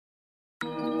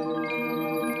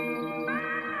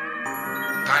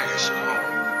us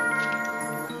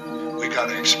alone. We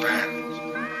gotta expand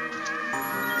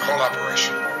the whole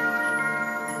operation.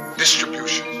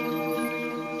 Distribution.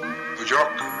 New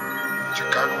York,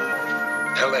 Chicago,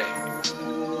 LA.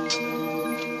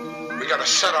 We gotta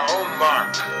set our own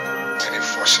mark and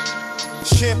enforce it.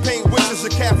 Champagne wishes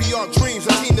and caviar dreams, a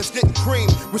team that's getting cream.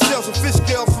 With shells and fish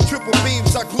scales from triple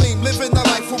beams, I gleam. Living the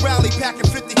life for rally, packing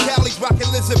 50 calories, rocking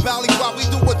lizard valley while we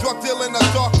do a drug deal in a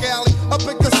dark alley. Up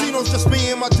in casinos, just me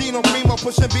and my Dino Primo,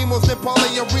 pushing Beamos in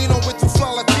Paulie and Reno with 2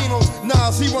 fly Latinos.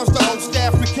 Nas, he runs the whole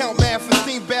staff, we count math and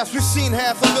steam baths. We've seen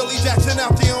half of Millie Jackson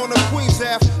out there on the Queen's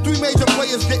half. 3 major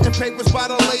players getting papers by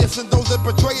the layers, and those that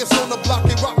betray us on the block,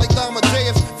 they rock like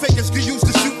Bahamadia. Fakers get used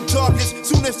to shooting targets,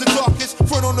 soon as the darkest.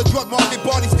 Front on the drug market,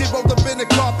 bodies get rolled up in the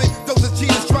carpet. Those are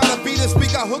cheaters trying to beat us. We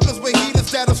got hookers with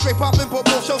heaters that'll straight poppin', put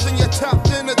more shows in your top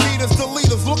than Adidas. The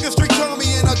leaders looking straight Tommy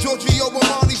and our Giorgio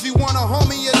Armani's. You want a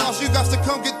homie and all you got to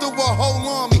come get through a whole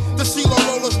army. The CeeLo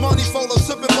rollers, money folders,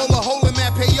 sipping bowler, holding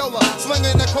that payola,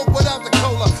 slinging the coke without the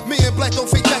cola. Me and Black don't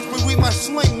fake that, but we might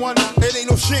sling one. It ain't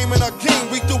no shame in our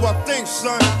game, we do our thing,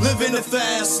 son. Living a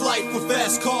fast life with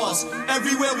fast cars.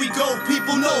 Everywhere we go,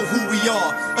 people know who we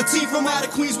are. A team from out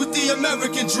of Queens with the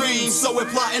American dream. So we're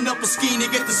plotting up a scheme to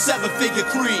get the 7-figure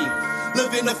cream.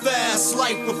 Living a fast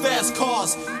life with fast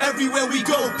cars. Everywhere we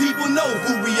go, people know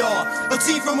who we are. A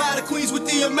team from out of Queens with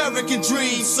the American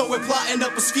dream. So we're plotting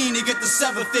up a scheme to get the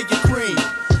 7-figure cream.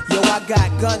 Yo, I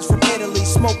got guns from Italy,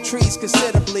 smoke trees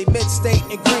considerably. Mid-state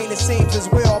and green, it seems is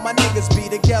where all my niggas be.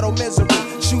 The ghetto misery,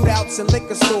 shootouts in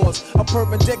liquor stores. A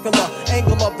perpendicular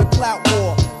angle of the clout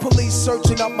war. Police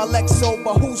searching up my Lexo,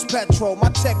 but who's petrol? My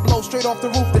tech blow straight off the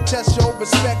roof to test your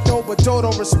respect over.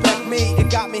 Don't respect me, it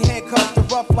got me handcuffed to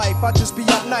rough life. I just be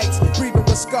up nights, breathing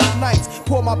with scuffed nights.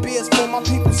 Pour my beers for my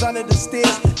peoples under the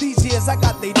stairs. These years I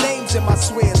got their names in my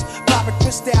swears. Popping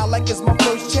crystal like it's my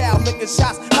first child. Licking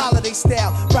shots, holiday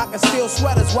style. Rockin' steel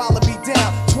sweaters while I be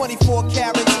down. 24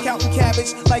 carats, counting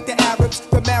cabbage like the Arabs.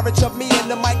 The marriage of me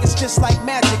and the mic is just like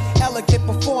magic. Elegant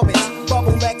performance,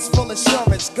 bubble X full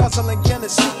assurance. Guzzling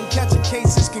Guinness, shooting, catching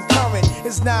cases concurrent.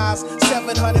 It's Nas,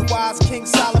 700 wise, King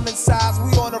Solomon size.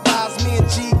 We on the rise, me and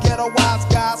G, ghetto wise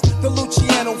guys. The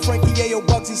Luciano, Frankie Ayo,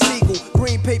 Bugsy Siegel.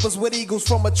 Green papers with eagles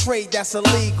from a trade that's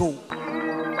illegal.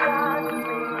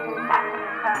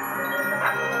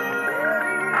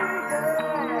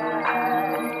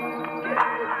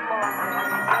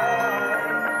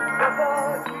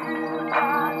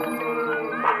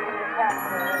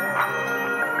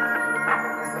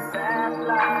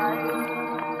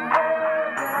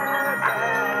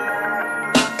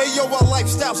 Our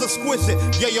lifestyle's exquisite,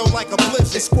 yeah, yo, like a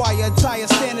blizzard. Esquire attire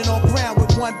standing on ground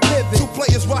with one pivot. 2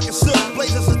 players rocking silk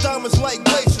blazers and diamonds like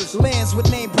glaciers. Lands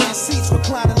with name brand seats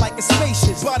reclining like a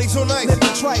spacious. Bodies on ice,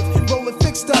 living tripe, rolling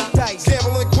fixed up dice.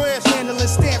 Gambling grants, handling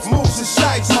stamps, moves and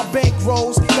shites. My bank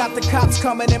rolls, got the cops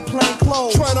coming in plain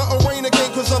clothes. Trying to arraign a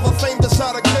game cause of a fame, that's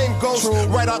how the game goes. True.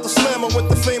 Right out the slammer with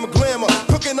the fame and glamour.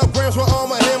 Cooking up grams with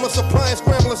armor hammer, supplying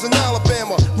scramblers in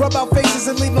Alabama. Rub out faces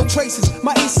and leave no traces.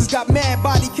 My aces got mad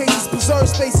body cases, preserve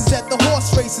spaces at the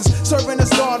horse races. Serving us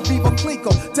Don Viva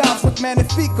Clico, dives with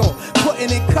Magnifico.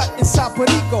 Putting it cut inside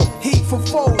Puerto Rico. Heat for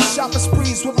foes, shopping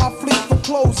sprees with my fleet for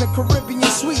clothes and Caribbean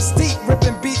sweets. Deep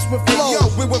ripping beats with flows. Hey, yo,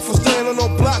 we went from standing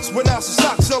on blocks with ounces of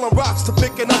socks, selling rocks to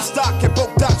picking up stock at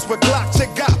both docks with Glocks.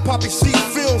 It got poppy seed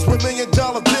fields with $1 million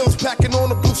deals, packing on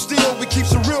the blue steel. We keep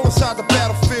some real inside the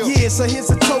battlefield. Yeah, so here's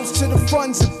a toast to the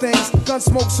funds and things. Gun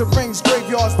smokes and rings,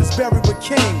 graveyards that's buried with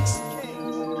kings.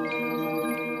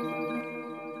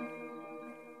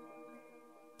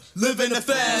 Living a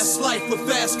fast life with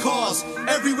fast cars.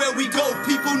 Everywhere we go,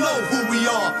 people know who we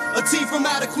are. A team from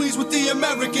out of Queens with the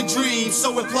American dream.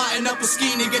 So we're plotting up a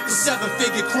scheme to get the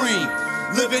 7-figure cream.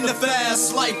 Living a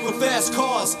fast life with fast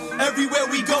cars. Everywhere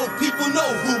we go, people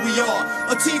know who we are.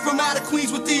 A team from out of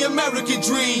Queens with the American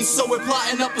dream. So we're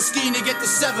plotting up a scheme to get the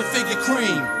 7-figure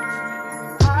cream.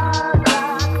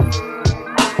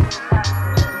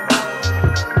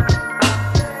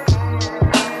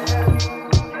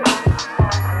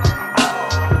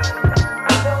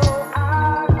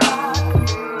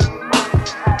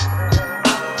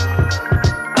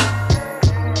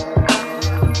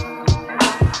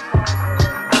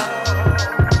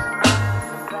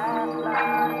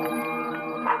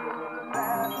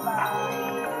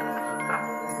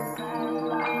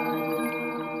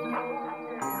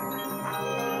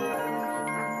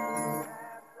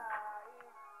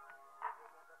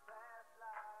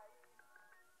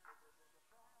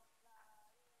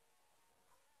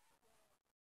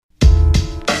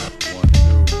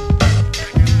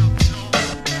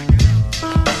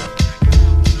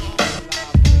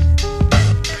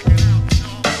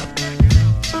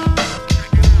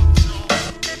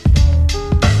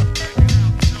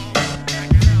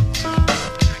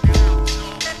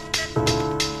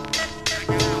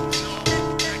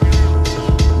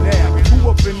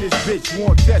 this bitch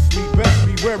won't test me. Best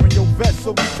be wearing your vest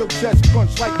so get your chest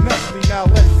crunch like Nestle. Now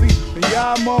let's see. And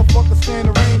y'all motherfuckers stand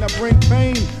the rain. I bring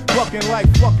pain. Fucking like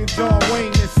fucking John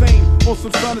Wayne. Insane. On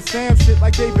some Son of Sam shit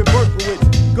like David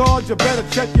Berkowitz. God, you better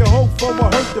check your hoe for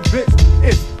I hurt the bitch.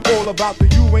 It's all about the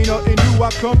you, ain't nothing new. I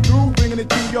come through, bringing it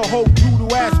to your whole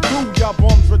doodle ass crew. Y'all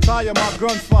bums retire, my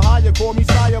guns for hire. Call me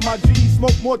sire, my G's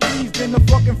smoke more trees than the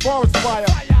fucking forest fire.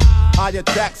 I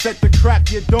attack, set to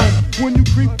crack your dome. When you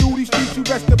creep through these streets, you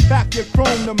best to pack your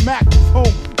chrome. The Mac is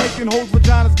home, making hoes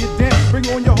vaginas get damp. Bring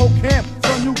on your whole camp,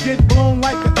 son, you get blown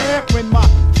like an amp. When my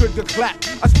trigger clap,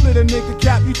 I split a nigga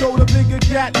cap. You told a bigger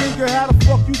cat, nigga, how the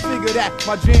fuck you figure that?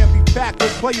 My jam be packed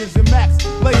with players and max,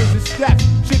 players and stacks.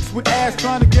 Chicks with ass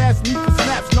trying to gas me for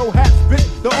snaps, no hats, bitch.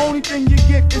 The only thing you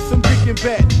get is some dick in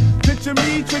bed. Picture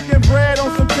me tricking bread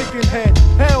on some chicken head.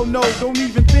 Hell no, don't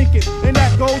even think it. And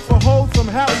that goes for hoes from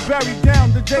Halle Berry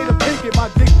down to Jada Pinkett. My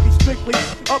dick be strictly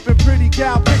up and pretty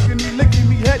gal picking me, licking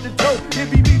me head to toe. It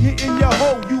be me hitting your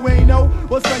hoe, you ain't know.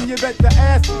 Well, son, you bet the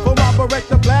ass for my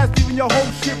Beretta blast. Even your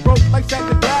whole shit broke like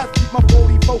Santa Glass. Keep my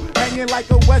 44 hanging like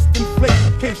a western flick.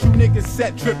 In case you niggas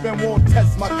set trip and won't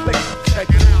test my click. Check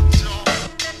it out.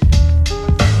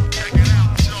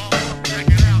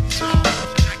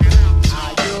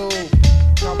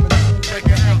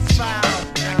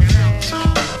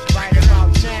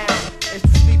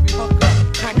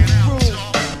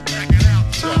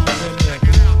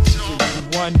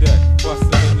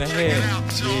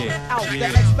 The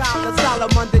X-Filez,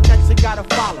 solemn on the next you gotta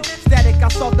follow. Static, I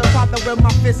solve the problem with my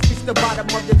fist reach the bottom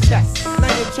of the chest.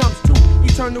 Laying chunks to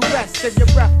eternal rest. Save your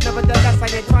breath, nevertheless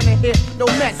I ain't trying to hear no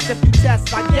mess. If you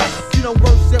test, I guess you don't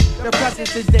worship the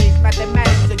presence these days.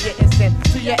 Mathematics are getting sent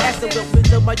to your essence with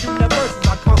wisdom. My universes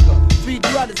I conquer. 3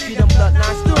 brothers feed them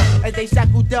bloodlines through as they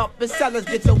shackled up and sellers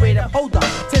get your weight up. Hold up,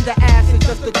 tender ass is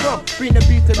just a drum. Bring the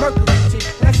beat to Mercury, chick.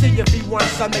 Let's see if he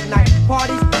wants some ignite.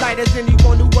 Parties, light as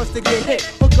anyone who wants to get hit.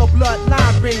 Hook a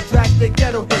bloodline, bring drastic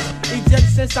ghetto hits.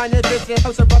 Egyptian Scientifik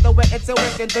helps a brother with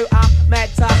intuition. Though I'm mad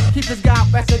top, keep this guy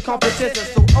best in competition.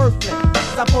 So earthling,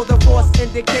 I pull the force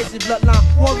indication. Bloodline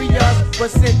warriors were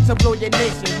sent to blow your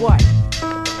nation. What?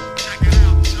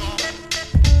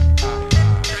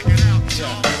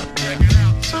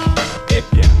 If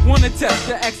you wanna test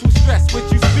the actual stress, what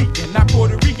you speaking? Not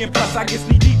Puerto Rican, plus I get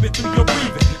knee deep in through your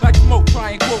breathing. Like smoke,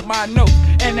 try and quote my notes,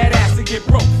 and that acid get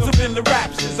broke. So feel the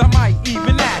raptures, I might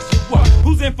even ask you what?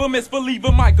 Who's infamous for leave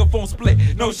a microphone split?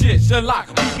 No shit, Sherlock,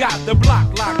 we got the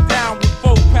block locked down with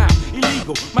 4 pounds.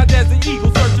 Illegal, my desert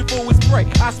eagle searching for his prey.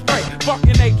 I spray,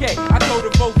 fucking AK, I told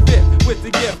her 4-5 with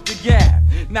the gift to gab.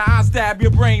 Now I stab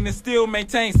your brain and still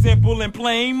maintain simple and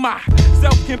plain. My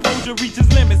self-composure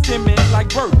reaches limits, timid like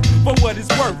birth. For what it's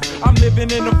worth, I'm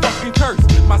living in a fucking curse.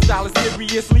 My style is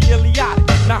seriously idiotic.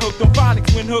 Not hooked on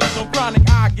phonics, when hooked on chronic,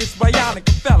 I get bionic.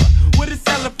 A fella with a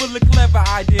cellar full of clever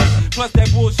ideas, plus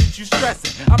that bullshit you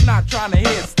stressing. I'm not trying to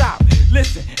hear stop.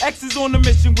 Listen, X is on a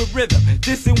mission with rhythm.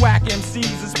 Dissing whack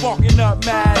MCs and sparking up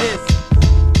mad ism.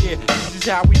 Yeah, this is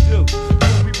how we do.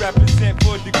 When we represent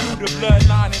for the crew, the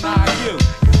bloodline and IU.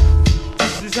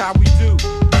 This is how we do.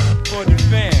 For the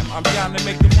fam, I'm down to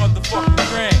make the motherfucking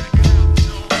grand.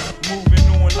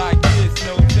 Moving on like this,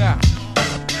 no doubt.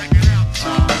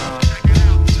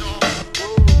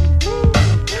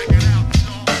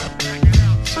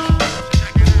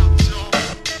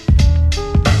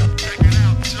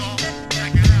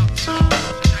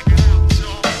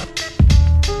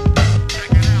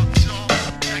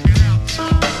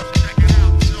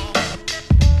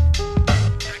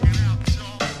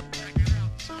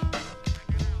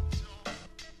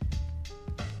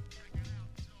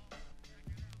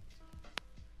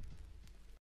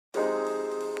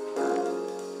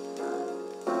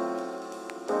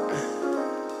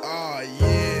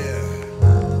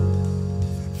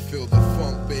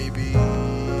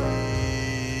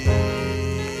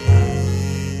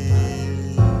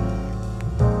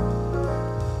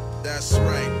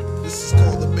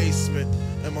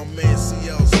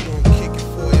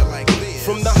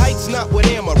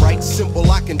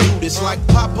 Like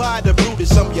Popeye the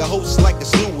Brutus, I'm your host like a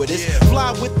stewardess.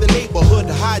 Fly with the neighborhood,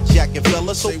 hijacking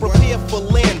fella. So prepare for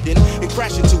landing and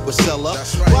crash into a cellar.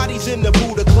 Bodies in the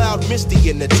Buddha cloud, misty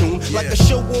in the tune. Like a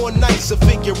show on nights, a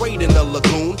figure 8 in the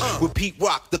lagoon. With Pete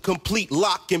Rock, the complete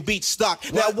lock and beat stock.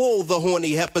 Now all the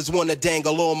horny heifers wanna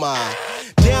dangle on mine.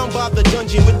 Down by the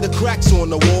dungeon with the cracks on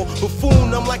the wall.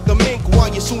 Buffoon, I'm like a mink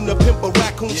while you soon to pimp a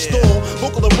raccoon stall.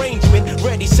 Vocal arrangement,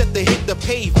 ready, set to hit the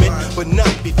pavement. But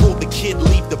not before the kid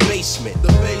leave the basement.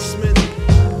 The basement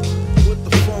with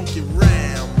the funky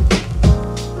ram.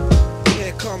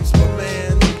 Here comes my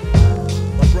man,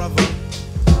 my brother.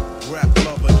 Rap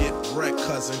lover, get wrecked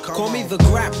 'cause cousin. Call me the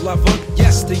grap lover,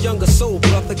 yes, the younger soul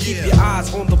brother. Keep your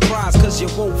eyes on the prize, cause you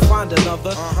won't find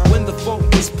another. When the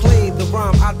funk is played, the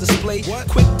rhyme I display.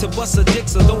 Quick to bust a dick,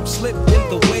 so don't slip in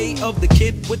the way of the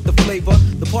kid with the flavor.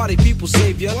 The party people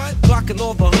savior. Clocking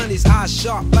all the honeys, eyes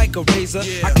sharp like a razor.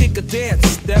 I kick a dance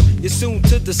step, you're soon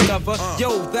to discover.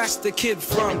 Yo, that's the kid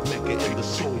from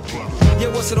yeah,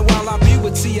 once in a while I be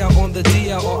with Tia on the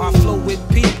DL, or I flow with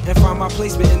Pete and find my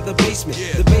placement in the basement.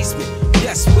 The basement,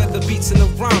 yes, where the beats and the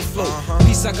rhyme flow.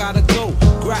 Peace, I gotta go.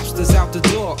 Grapsters out the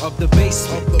door of the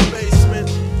basement.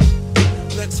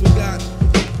 Next we got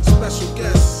special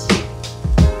guest.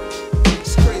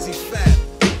 It's Crazy Fat.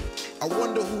 I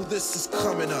wonder who this is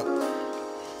coming up.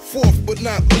 Fourth but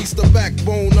not least, the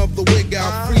backbone of the wig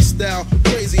out freestyle.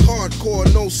 Crazy hardcore,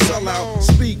 no sellout.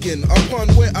 Speaking upon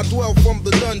where I dwell from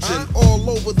the dungeon, all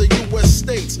over the US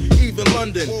states, even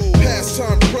London. Past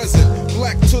time, present,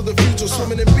 black to the future,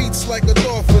 swimming in beats like a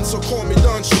dolphin. So call me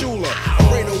Don Shula. I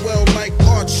rain a well like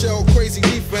Art Shell, crazy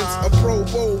defense. A Pro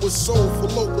Bowl with soul for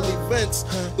local events.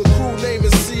 The crew name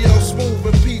is CL Smooth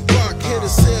and Pete Rock. Here to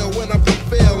sail when I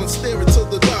prevail and steer it to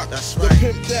the dock. The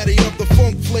pimp daddy of the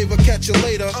funk flavor, catch you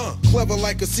later. Clever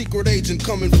like a secret agent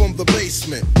coming from the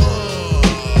basement.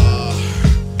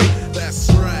 That's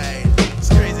right. It's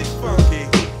Crazy Funky.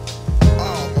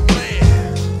 Oh my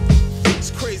man,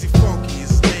 it's Crazy Funky.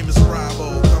 His name is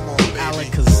Robo. Come on, baby.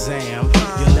 Alakazam,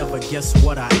 you'll never guess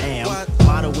what I am.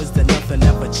 Motto is that nothing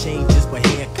ever changes, but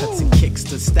haircuts and kicks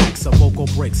to stacks of vocal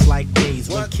breaks like days.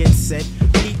 When kids said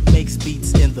Pete makes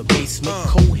beats in the basement,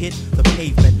 Kool hit the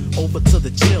pavement over to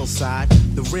the chill side,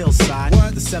 the real side,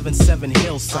 the 7-7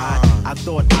 hillside. I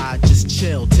thought I'd just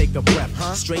chill, take a breath,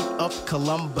 straight up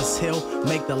Columbus Hill,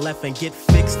 make the left and get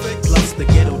fixed. Plus the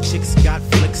ghetto chicks got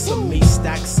flicks of me,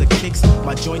 stacks of kicks,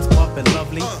 my joints bumping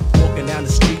lovely. Walking down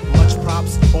the street, much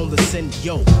props on the send.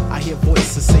 Yo, I hear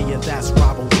voices saying that's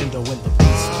Robo Dindo in the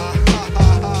basement.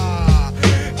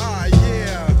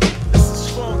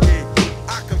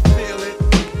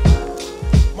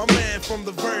 From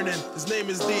the Vernon, his name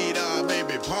is Deed,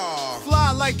 baby Pa.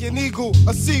 Fly like an eagle,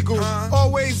 a seagull,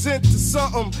 always into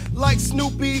something like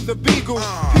Snoopy the Beagle.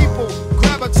 People,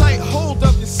 grab a tight hold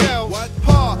of yourself.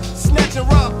 Pa, snatching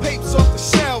rob papes off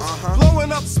the shelves,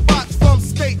 blowing up spots from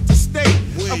state to state.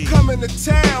 I'm coming to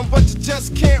town, but you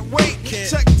just can't wait.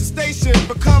 Check the station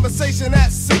for conversation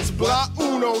at 6 block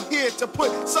Uno, here to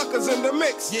put suckers in the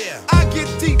mix. I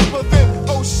get deeper than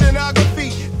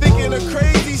oceanography, thinking of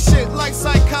crazy shit like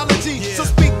psychology. So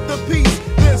speak the peace,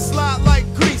 then slide like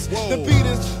grease. The beat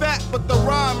is fat, but the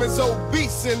rhyme is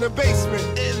obese in the basement.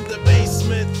 In the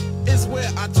basement is where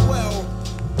I dwell.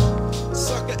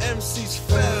 Sucker MCs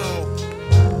fell,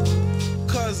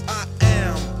 cause I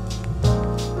am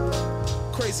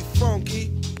Crazy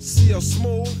Funky, CL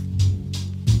Smooth,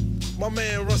 my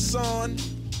man Rasan,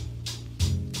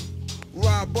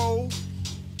 Robo,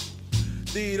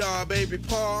 Deed baby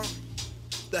Pa,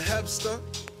 the Hepster,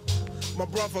 my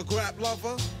brother Grap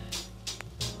Lover,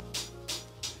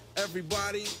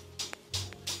 everybody,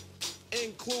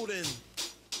 including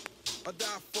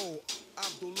Adagio,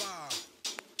 Abdullah.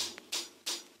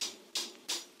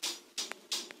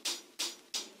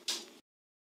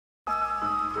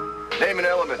 Name an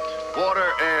element.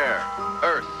 Water, air,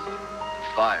 earth,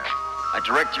 fire. I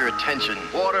direct your attention.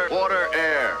 Water,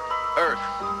 air, earth,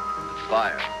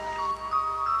 fire.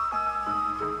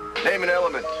 Name an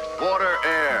element. Water,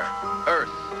 air, earth,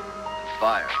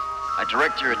 fire. I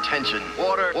direct your attention.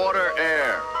 Water,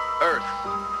 air, earth,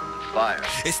 fire.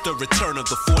 It's the return of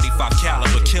the 45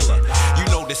 caliber killer. You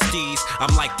know the steez,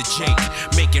 I'm like the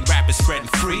Jake, making rappers spreading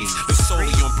freeze. The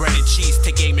solely on bread and cheese,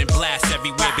 take aim and blast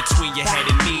everywhere between your head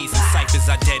and knees. And ciphers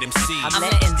are dead MCs. I'm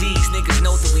letting these niggas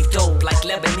know that we dope, like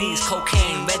Lebanese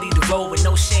cocaine, ready to roll with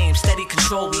no shame. Steady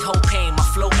control, we hold pain. My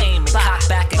flow aim and cock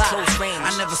back at close range.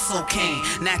 I never slow cane,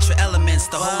 natural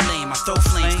elements, the whole name. I throw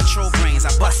flames, control brains.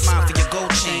 I bust mine for your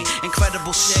gold chain.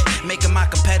 Incredible shit, making my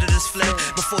competitors flip.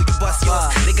 Before you bust yours,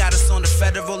 they got us on the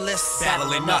federal list.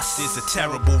 Battling us is a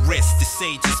terrible risk. The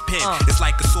sage's pen is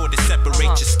like a sword that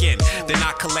separates your skin. Then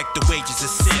I collect the wages of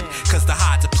sin, cause the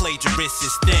hide to plagiarist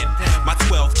is thin. My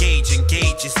 12 gauge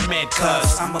engages men,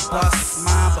 cause I'ma bust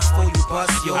mine before you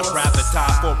bust yours. I'd rather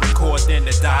die for record than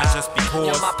to die just because.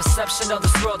 Yo, my perception of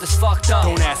this world is fucked up.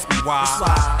 Don't ask me why.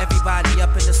 why everybody up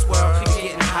in this world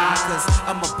keep getting high, cause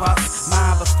I'ma bust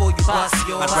mine before you bust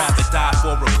yours. I'd rather die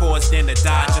for a cause than to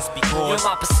die just because. Yo,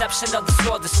 my perception of this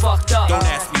world is fucked up. Don't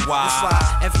ask me why. That's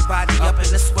why everybody up in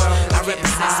this world, I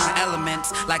represent some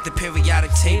elements like the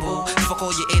periodic table. Fuck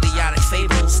all your idiotic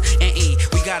fables. And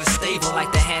we got a stable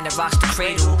like the hand that rocks the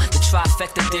cradle. The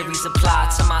trifecta theories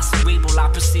apply to my cerebral. I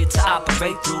proceed to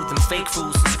operate through them fake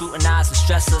fools who scrutinize and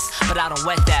stress us, but I don't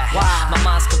wet that. My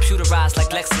mind's computerized like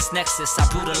LexisNexis. I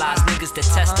brutalize niggas that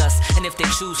test us, and if they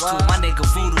choose to, my nigga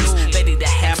voodoo's ready to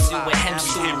hem you with hem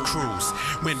crews.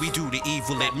 When we do the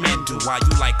evil that men do, why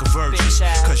you like a virgin?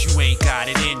 Cause you ain't got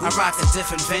it in you. I rock at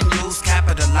different venues,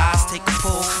 capitalize, take a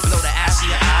pull, blow the ash of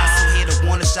your eyes. So hear the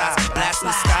warning shots, blast in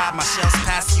the sky. My shells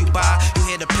pass you by, you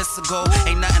hear the pistol go,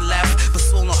 ain't nothing left but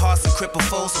swollen hearts and crippled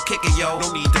foes. So kick it, yo.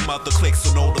 No need them other clicks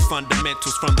to know the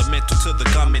fundamentals, from the mental to the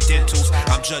gummy dentals.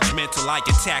 I'm judgmental, I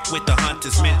attack with the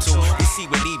hunter's mental. We see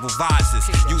what evil vises,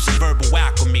 using verbal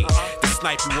alchemy to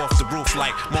snipe you off the roof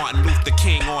like Martin Luther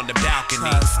King on the balcony.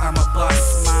 Cause I'ma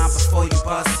bust mine before you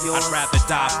bust yours. I'd rather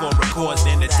die for a cause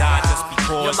than to die just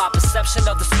because. Yo, my perception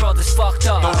of this world is fucked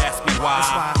up. Don't ask me why.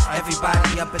 That's why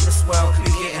everybody up in this world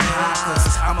be getting high,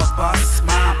 cause I'ma bust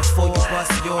mine before you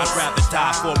bust yours. I'd rather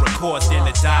die for a cause than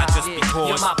to die just because.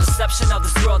 Yo, my perception of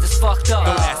this world is fucked up.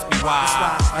 Don't ask me why.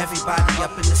 That's why everybody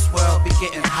up in this world be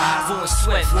getting high. Full and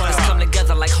swift, let's come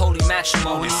together like holy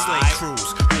matrimony. And slave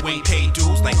crews who ain't paid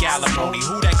dues like alimony.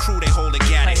 Who that crew they hold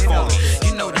again phony?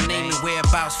 You know the name and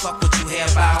whereabouts, fuck what you hear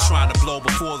about. Trying to blow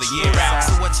before the year out.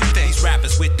 So what you think? These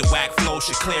rappers with the whack flow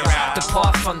should clear out.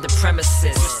 Depart from the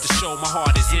premises. Just to show my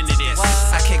heart is into this.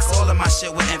 I kicks all of my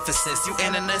shit with emphasis. You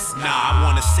into this? Nah, I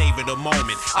wanna savor the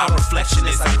moment. Our reflection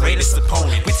is our greatest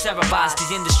opponent. We terrorize the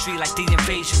industry like the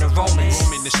invasion of Romans.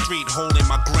 I'm in the street holding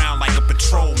my ground like a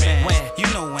patrolman. When? You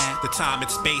know when? The time and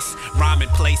space, rhyme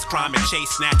and place, crime and chase,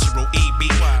 natural EB,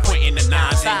 pointing the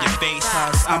nines in your face.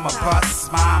 Cause I'ma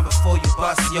bust mine before you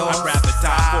bust yours. I'd rather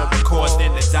die for a cause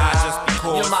than to die just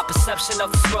because. Yo, my perception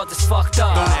of this world is fucked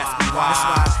up. Don't ask me why. That's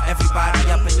why everybody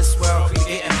up in this world be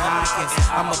getting high, cause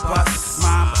I'ma bust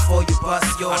mine before you bust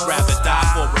yours. I'd rather die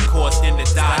for a cause than to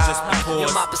die just because. Yo,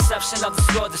 my perception of this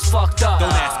world is fucked up.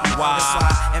 Don't ask me why. That's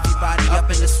why everybody up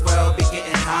in this world be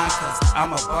getting high, cause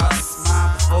I'ma bust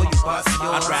mine before you bust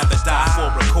yours. I'd rather die for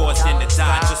a cause than to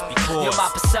die just because. Yo, my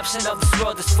perception of this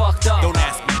world is fucked up. Don't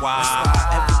ask me why. That's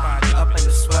why everybody up in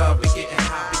this world be getting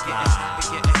high, be getting high, be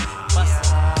getting high.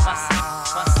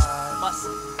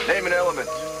 Name an element.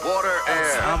 Water,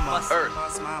 air, earth,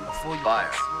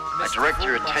 fire. I direct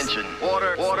your attention.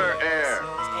 Water, air,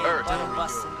 earth,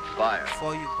 fire.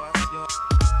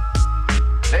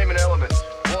 Name an element.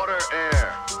 Water,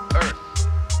 air, earth,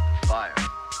 fire.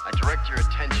 I direct your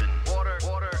attention. Water,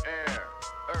 air,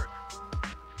 earth,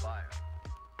 fire.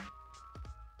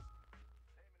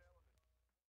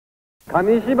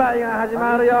 紙芝居が始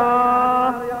まるよ。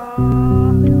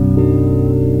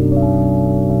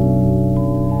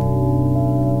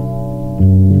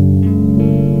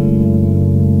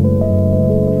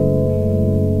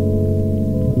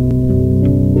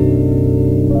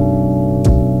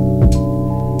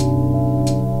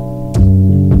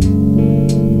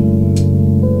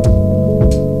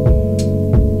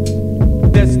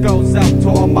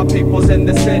 My people's in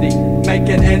the city,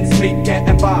 making ends meet,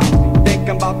 getting by,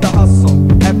 thinking about the hustle.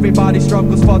 Everybody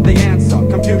struggles for the answer.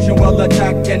 Confusion will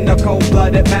attack in a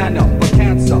cold-blooded manner. But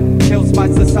cancer kills my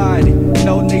society.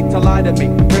 No need to lie to me.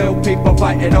 Real people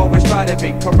fighting always try to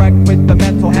be correct with the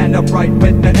mental and upright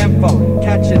with the info.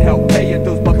 Catching help, paying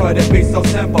dues, but could it be so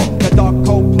simple? The dark,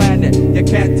 cold planet, you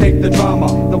can't take the drama.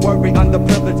 The worry,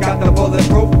 underprivileged, got the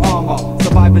bulletproof armor.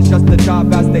 Surviving's just a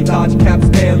job as they dodge caps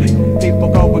daily. People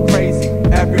going crazy.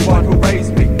 Everyone who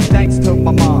raised me, thanks to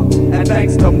my mom, and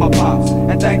thanks to my pops,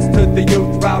 and thanks to the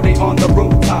youth rowdy on the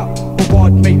rooftop, who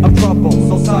warned me of trouble,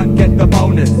 so son, get the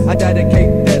bonus. I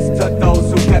dedicate this to those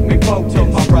who kept me focused. To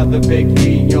my brother Big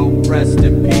E, yo, rest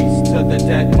in peace. To the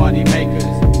dead money makers,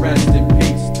 rest in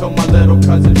peace. To my little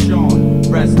cousin Sean,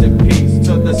 rest in peace.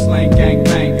 To the slang gang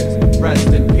bangers, rest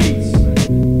in peace.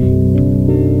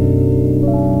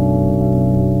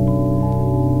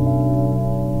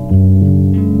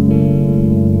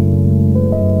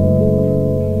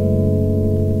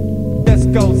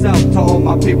 Goes out to all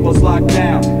my peoples locked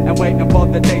down and waiting for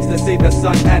the days to see the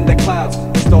sun and the clouds.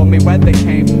 The stormy weather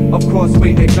came, of course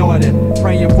we ignored it.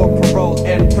 Praying for parole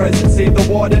in prison, see the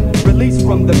warden released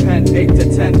from the pen, 8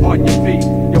 to 10 on your feet.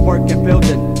 You're working,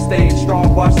 building, staying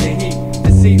strong, watch the heat.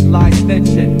 Deceit, lies,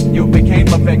 snitching, you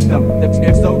became a victim.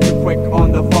 If so too quick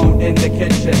on the phone in the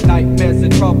kitchen. Nightmares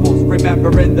and troubles,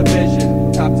 remembering the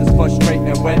vision. Times is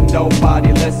frustrating when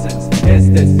nobody listens.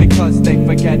 is this? Because they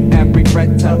forget and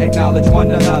regret to acknowledge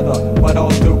one another. But all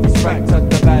due respect to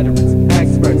the veterans,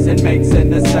 experts, inmates in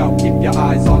the cell. Keep your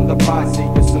eyes on the prize, see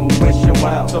you soon, wish you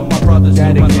well. To my brothers,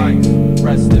 to my life,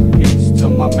 rest in peace. To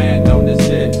my man known as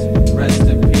Diz, rest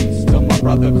in peace. To my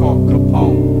brother called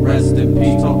Capone, rest in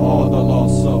peace. To all the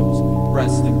lost souls,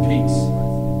 rest in peace.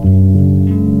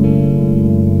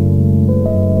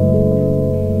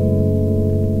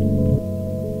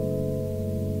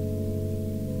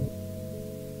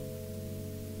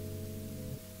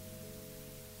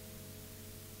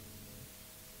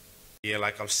 Yeah,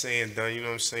 like I'm saying, done, you know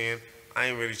what I'm saying? I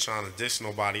ain't really trying to diss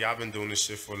nobody. I've been doing this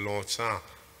shit for a long time.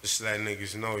 Just let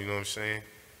niggas know, you know what I'm saying?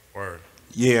 Word.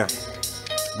 Yeah.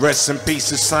 Rest in peace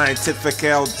to Scientifik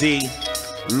LD,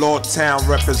 Lordtown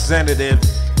representative,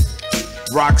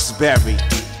 Roxbury.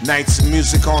 Nights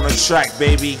music on the track,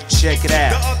 baby. Check it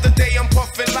out. The other day I'm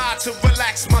puffing loud to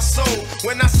relax my soul.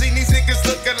 When I seen these niggas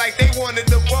looking like they wanted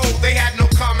to roll, they had no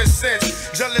common sense.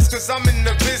 Jealous cause I'm in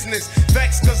the business.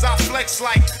 Vexed cause I flex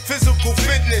like physical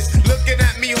fitness. Looking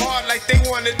at me hard like they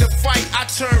wanted to fight. I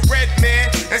turned red, man,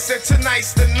 and said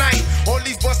tonight's the night. All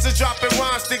these busters dropping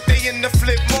rhymes think they in the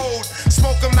flip mode.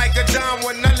 Smoke them like a dime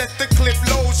when I let the clip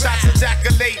load. Shots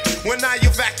ejaculate when I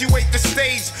evacuate the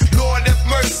stage. Lord have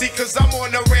mercy cause I'm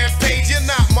on a rampage. You're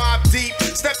not mob deep.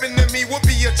 Stepping to me would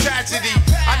be a tragedy.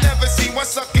 I never seen one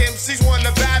sucker MCs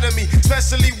wanna batter me,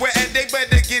 especially where they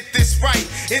better get this right.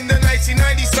 In the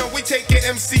 1990s, son, we taking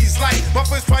MCs light. My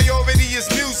first priority is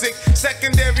music.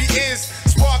 Secondary is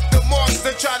spark the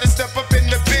monster. Try to step up in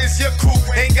the biz. Your crew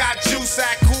ain't got juice.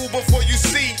 Act cool before you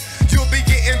see. You'll be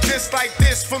getting this like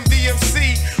this from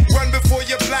DMC. Run before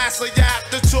you blast, or you have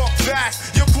to talk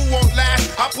fast. Your crew won't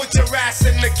last. I put your ass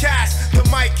in the cast. The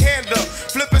mic handler,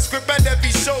 flip a script at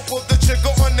every show. Pull the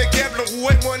trigger on the gambler who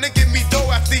ain't wanna give me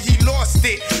dough after he lost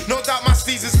it. No doubt my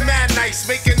steez is mad nice,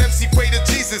 making MC pray to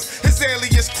Jesus. His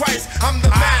alias Christ, I'm the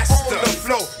master. I own the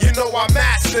flow, you know I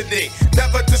mastered it.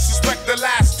 Never disrespect the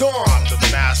last dawn. I'm the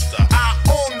master. I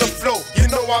own the flow, you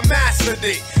know I mastered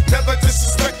it. Never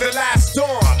disrespect the last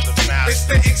dawn. I'm the master. It's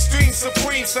the extreme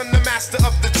supreme, son, the master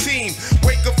of the team.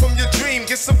 Wake up from your dream,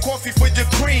 get some coffee for your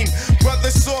cream.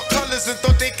 Brothers saw colors and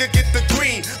thought they could get the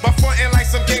green by fronting like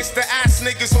some gangster ass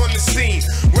niggas on the scene.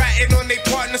 Ratting on their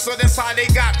partner, so that's how they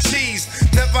got cheese.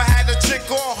 Never had a trick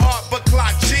or heart, but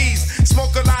clock G's.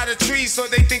 Smoke a lot of trees, so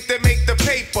they think they make the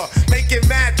paper. Make it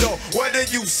mad though, what are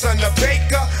you, son, a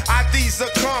baker? ID's a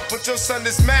comp, but your son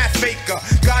is mad faker.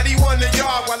 God, he won the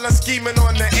yard while I'm scheming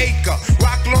on the acre.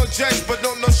 Rock long dress, but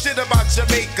don't know shit about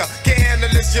Jamaica. Can't handle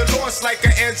this, you're lost like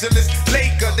an Angeles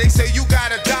Laker. They say you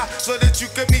gotta die so that you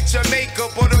can meet your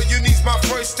maker. But all you need's my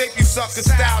first tape, you sucker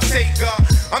style taker.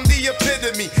 I'm the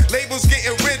epitome, labels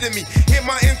getting rid of me. Hear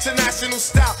my international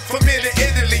style from here to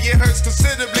Italy. It hurts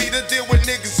considerably to deal with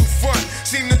niggas who front.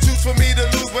 Seem to choose for me to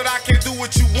lose, but I can't do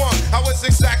what you want. I was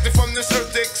extracted from this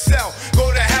earth to excel.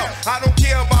 Go to hell, I don't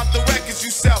care about the records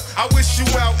you sell. I wish you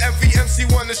well, every MC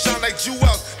wanna shine like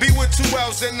jewels. Be with 2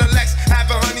 L's in the Lex,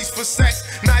 having honeys for sex.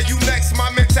 Now you next,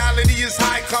 my mentality is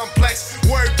high complex.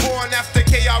 Word born after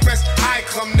KRS, I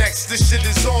come next. This shit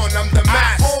is on, I'm the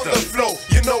master. I own the flow,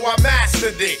 you know I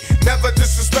mastered it. Never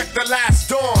disrespect the last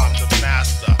dawn. I'm the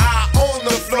master. I own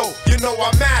the flow, you know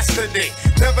I mastered it.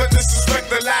 Never disrespect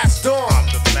the last dawn.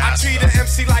 I treat an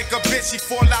MC like a bitch, he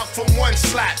fall out from one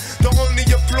slap. The only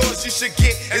applause you should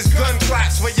get is gun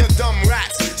claps for your dumb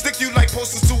rats. Stick you like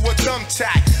posters to a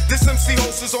thumbtack. This MC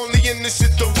host is only in this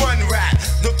shit to run rap.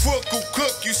 The crook who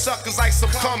cook you suckers like some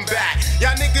comeback.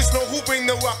 Y'all niggas know who bring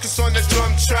the ruckus on the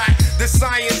drum track. The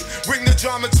science, bring the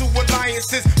drama to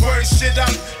alliances. Burn shit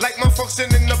up like my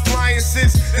functioning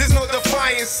appliances. There's no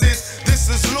defiances, this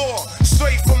is law.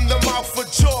 Straight from the mouth for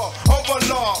jaw,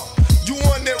 overlaw. You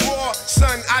want it raw,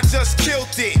 son, I just killed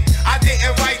it. I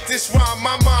didn't write this rhyme,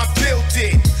 my mom built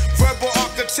it. Verbal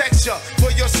architecture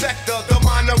for your sector, the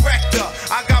mind erector.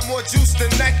 I got more juice than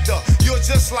nectar, you're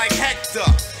just like Hector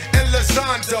and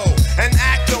Lizando, an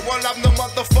actor, well I'm the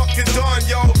motherfucking Don,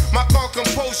 yo. My calm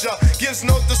composure gives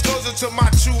no disclosure to my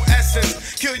true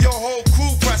essence. Kill your whole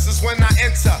crew presses when I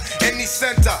enter any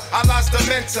center, I lost the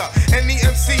mentor. Any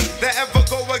MC that ever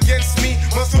go against me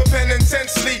must repent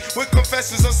intensely with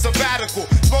confessions of sabbatical.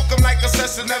 Smoke them like a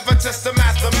session, never test the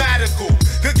mathematical.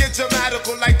 Could get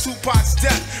dramatical like Tupac's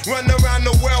death. Run around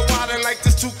the world wildin' like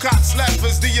there's 2 cops left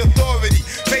as the authority.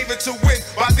 Favored to win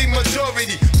by the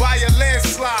majority, by a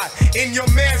landslide. In your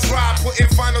man's ride, putting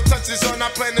final touches on. I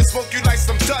plan to smoke you like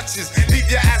some Dutches. Leave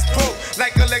your ass broke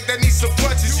like a leg that needs some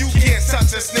crutches. You can't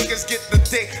touch us, niggas get the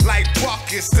dick like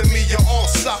buckets. To me, you're all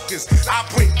suckers. I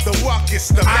bring the ruckus,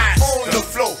 the master. I own the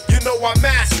flow, you know I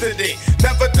mastered it.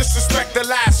 Never disrespect the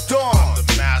last dawn. I'm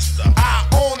the master.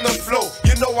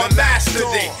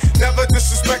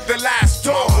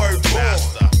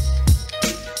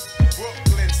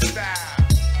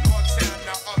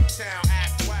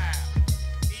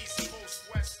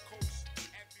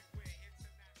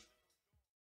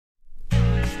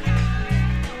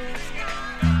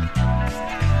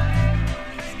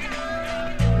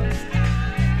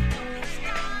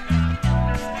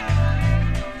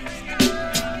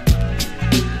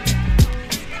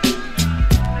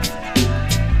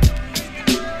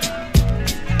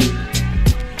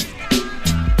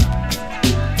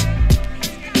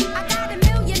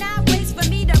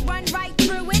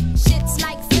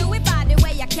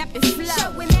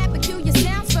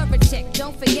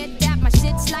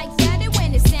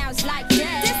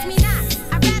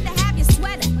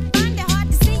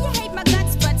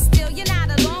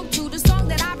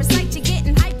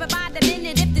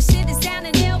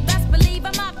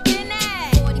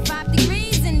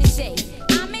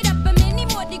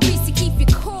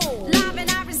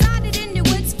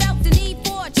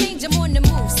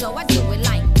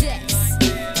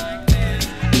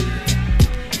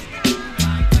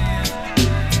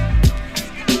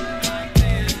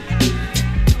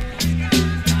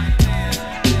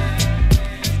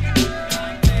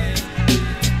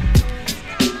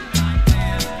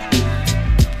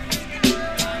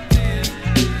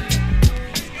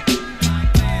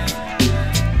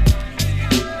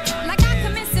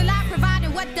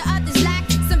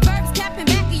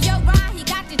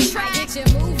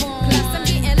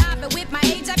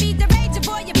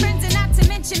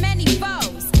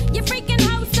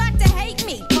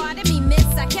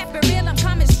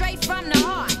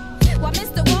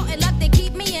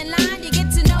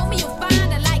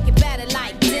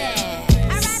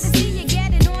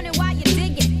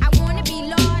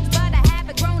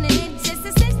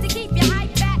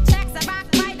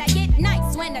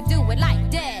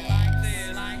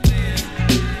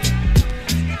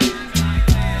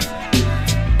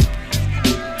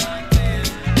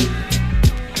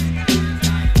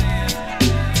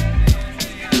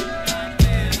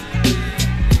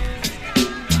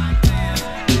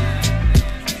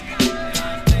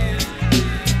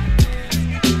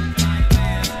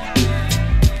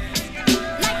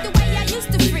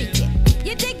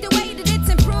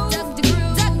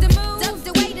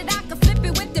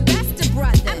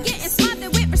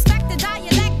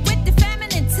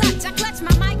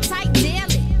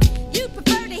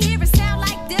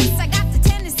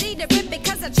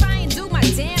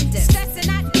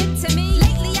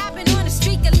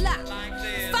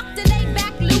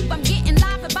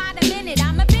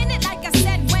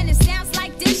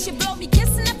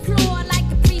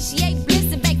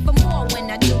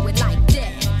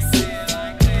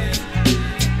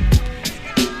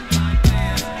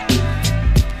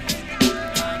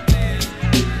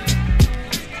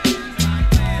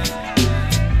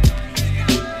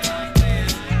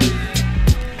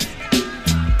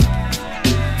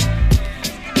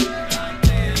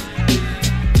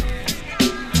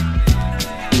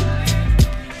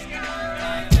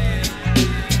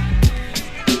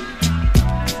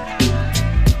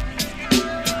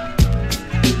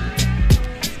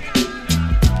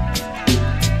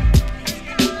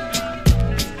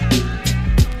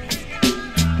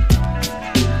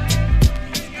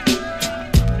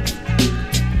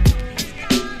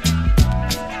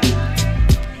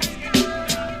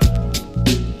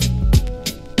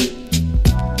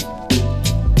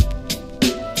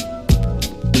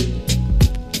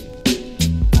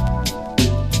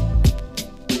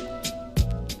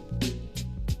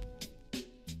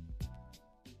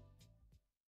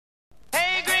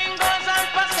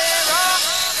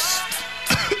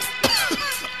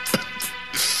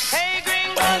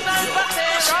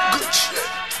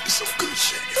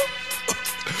 shit, yo.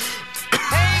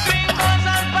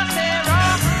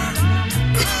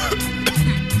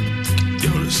 Yo,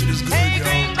 this shit is good, yo.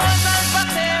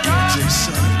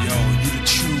 J-Son, yo, you the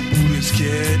true Buddhist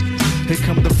kid. Here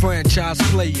come the franchise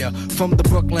player from the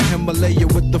Brooklyn Himalaya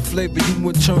with the flavor you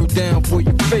would turn down for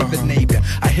your favorite neighbor.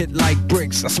 I hit like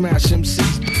bricks, I smash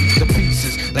MCs to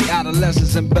pieces like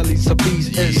adolescents and bellies of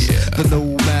bees. The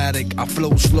nomadic, I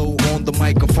flow slow on the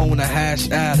microphone, a hash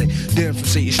addict. Damn, some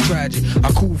say it's tragic.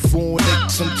 I cool for it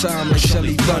sometime like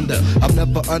Shelly Thunder. I'm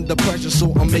never under pressure,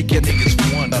 so I'm making niggas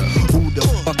wonder who the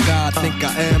fuck I think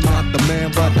I am. Not the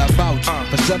man, but I vouch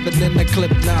for 7 in the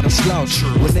clip, not a slouch.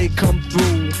 When they come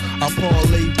through, I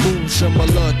parlay boom,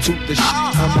 similar to the shit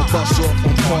I'ma bust off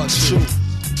on part 2.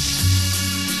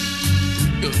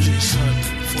 Yo, J-Son,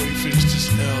 before you finish this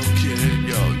L, kid,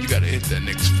 yo, you gotta hit that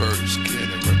next verse, kid,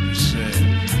 and represent.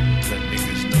 Let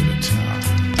niggas know the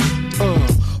time.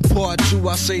 Part 2,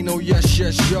 I say no yes,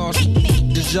 y'all.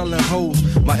 Just yelling hoes,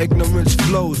 my ignorance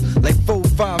flows like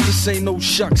 4-5. This ain't no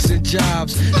shucks and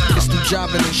jobs. It's the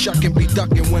jobbing and shucking, be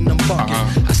ducking when I'm bucking.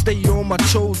 I stay on my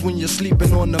toes when you're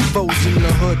sleeping on the foes in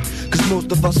the hood, cause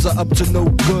most of us are up to no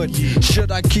good.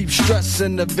 Should I keep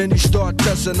stressing? If any start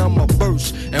testing, I'ma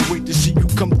burst and wait to see you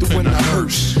come through in a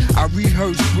hearse. I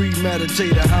rehearse,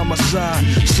 premeditate a homicide.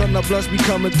 Son of bloods be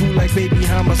coming through like baby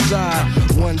homicide.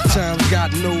 One time's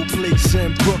got no place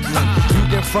in Brooklyn. You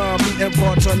can find me in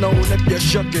parts unknown if you're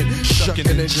shucking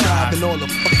and jiving all the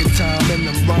fucking time in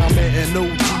them rhyming and no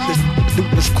teeth do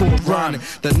this core rhyming.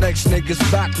 The next nigga's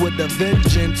back with a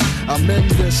vengeance. I'm in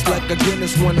this like a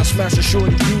Guinness when I smash a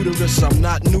shorty uterus. I'm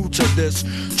not new to this.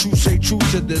 True say true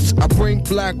to this. I bring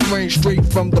black rain straight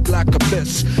from the black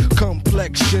abyss.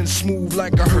 Complexion smooth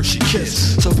like a Hershey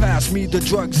kiss. So pass me the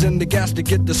drugs and the gas to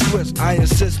get the Swiss. I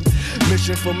insist.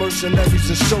 Mission for mercenaries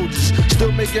and soldiers.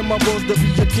 Still making my balls to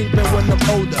be a kingpin when I'm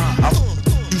older.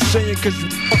 You saying cause you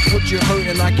fuck what you heard,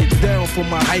 and I get down for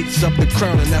my heights up the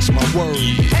crown, and that's my word.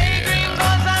 Hey, gringos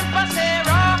and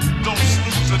pasero, don't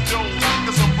snooze a dose,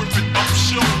 cause I'm ripping up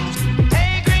shows.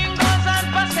 Hey, gringos and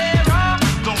pasero,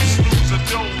 don't snooze a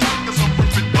dose, cause I'm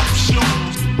ripping up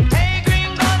shows. Hey,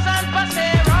 gringos and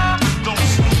pasero, don't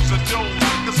snooze a dose,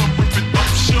 cause I'm ripping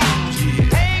up shows.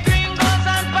 Hey, gringos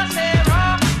and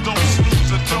pasero, don't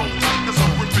snooze a dose, cause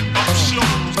I'm ripping up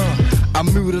shows. I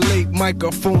mutilate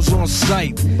microphones on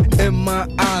sight. In my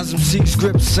eyes, MC's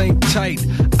grips ain't tight.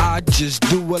 I just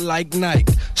do it like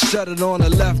Nike. Set it on the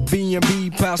left, B&B,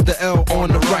 pass the L on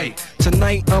the right.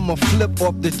 Tonight I'ma flip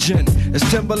off the gin. It's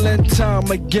Timberland time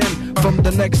again. From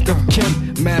the next of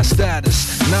kin, man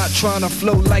status. Not trying to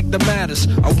flow like the maddest.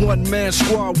 A one-man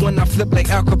squad when I flip like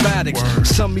acrobatics.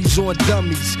 Summies on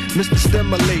dummies, Mr.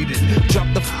 Stimulated. Drop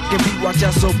the fucking beat, watch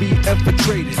SOB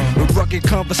infiltrated. With rugged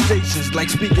conversations like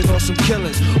speaking on some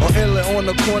killings. Or illin' on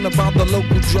the corner about the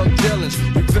local drug dealers.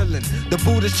 Revealing the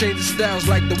Buddhists changing styles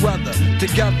like the weather.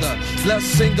 Together, let's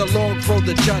sing along for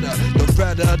the cheddar. The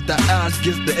redder the eyes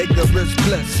gives the ignorance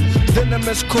bliss.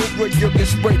 Venomous cobra, you get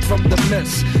sprayed from the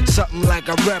mist. Something like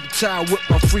a reptile with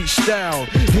my freestyle.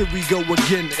 Here we go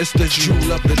again, it's the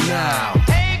jewel of the Nile.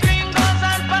 Hey, gringos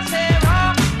and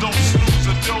pasero, don't snooze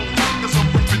a dose, cause I'm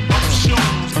ripping up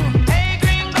shows. Hey,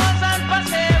 gringos and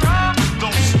pasero,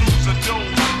 don't snooze a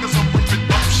dose, cause I'm ripping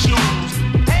up shows.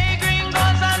 Hey,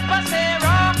 gringos and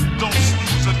pasero, don't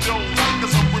snooze a dose,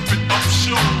 cause I'm ripping up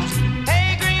shows.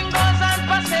 Hey, gringos and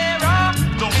pasero,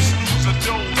 don't snooze a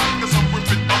dose, cause I'm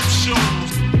ripping up shows.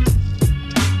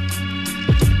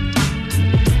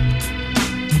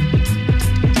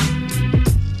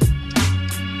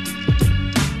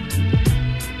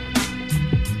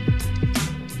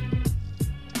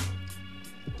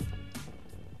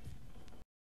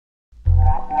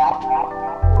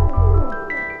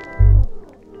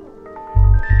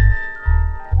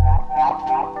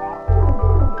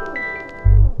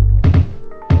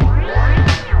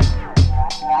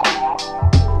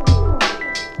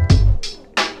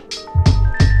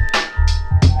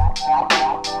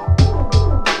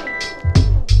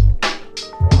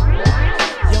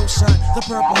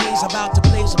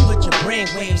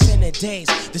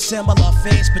 The similar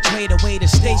face betrayed a way to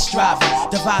stay striving.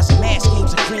 Devising mad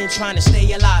schemes of cream trying to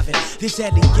stay alive in this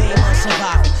deadly game of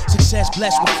surviving. Success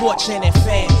blessed with fortune and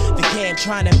fame. The game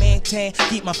trying to maintain,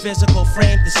 keep my physical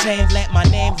frame the same. Let my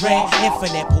name reign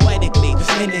infinite, poetically,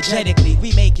 energetically.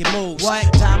 We making moves.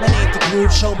 Dominate the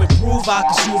groove, show and prove I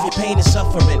can soothe your pain and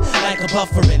suffering. Like a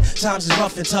buffering, times is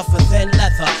rough and tougher than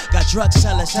leather. Got drug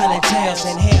sellers telling tales,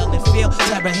 inhale and feel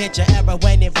terror hit your error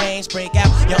when it rains. Break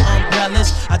out your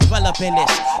umbrellas. I dwell developing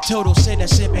this. Total sinner,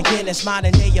 sipping Guinness,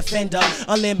 modern day offender.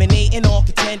 Eliminating all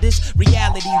contenders.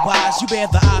 Reality wise, you bear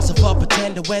the eyes of a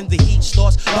pretender. When the heat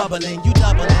starts bubbling, you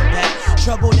doubling back.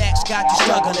 Troubled acts got you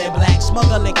struggling black.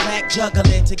 Smuggling crack,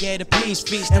 juggling to get a piece.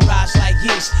 Feast and rise like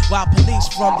yeast. While police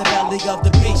from the belly of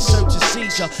the beast search a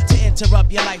seizure to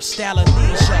interrupt your lifestyle of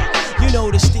leisure. You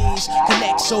know the steez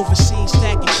connects overseas,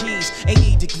 stacking cheese.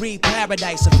 80-degree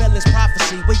paradise, a villain's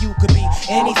prophecy where you could be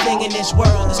anything in this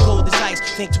world as cold as ice.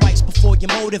 Think twice before you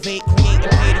motivate, create,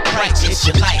 and pay the price. It's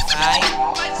your life, alright?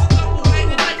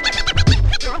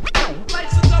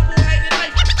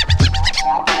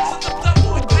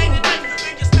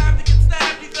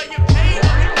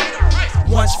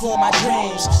 One's for my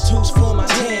dreams, two's for my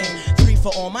team, three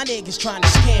for all my niggas trying to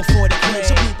scan for the cream.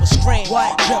 Some people scream,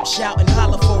 what? Jump, shout, and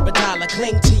holler for $1.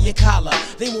 Cling to your collar.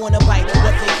 They wanna bite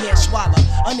what they can't swallow.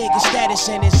 A nigga's status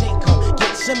and his income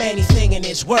gets him anything in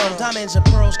this world. Diamonds and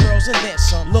pearls, girls, and then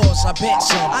some. Laws, I bet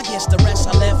some. I guess the rest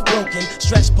I left broken.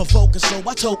 Stress provoker, so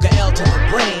I took a L to the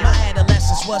brain. My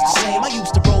adolescence was the same. I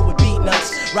used to roll with beat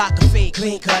nuts, rock a fade,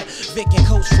 clean cut, Vic and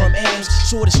Coach from Ames.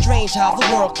 Sorta strange how the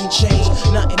world can change.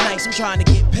 Nothing nice, I'm trying to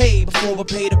get paid before I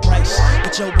pay the price.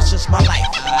 But yo, it's just my life,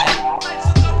 alright?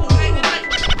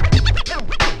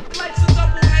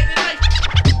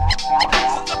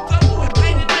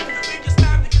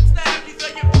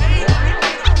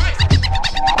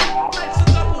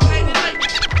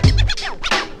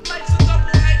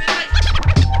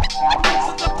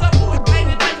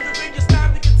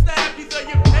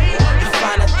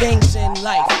 Things in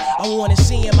life I wanna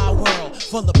see in my world,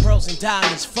 full of pearls and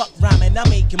diamonds. Fuck rhyming, I'm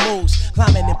making moves,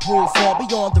 climbing and prove, far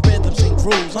beyond the rhythms and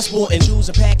grooves. I'm sporting shoes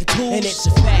and packing tools, and it's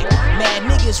a fact. Mad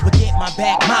niggas would get my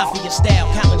back, mafia style,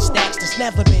 counting stacks that's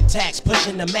never been taxed,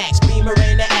 pushing the max, beamer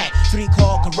in the act,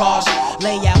 3-car garage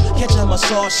layout, catch a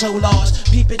massage so large.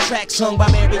 Peeping tracks sung by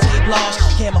Mary J. Blige,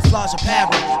 camouflage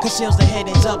apparel conceals the head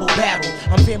in double barrel.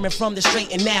 I'm veering from the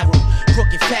straight and narrow,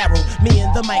 crooked pharaoh. Me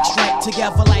and the mic strike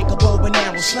together like a bow and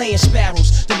arrow, slaying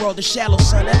sparrows. The world is shallow,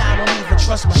 son, and I don't even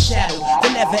trust my shadow. The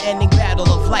never-ending battle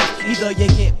of life. Either you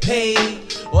get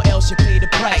paid, or else you pay the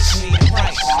price. Pay the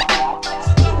price.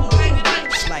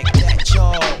 It's like that,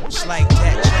 y'all. It's like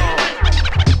that, y'all.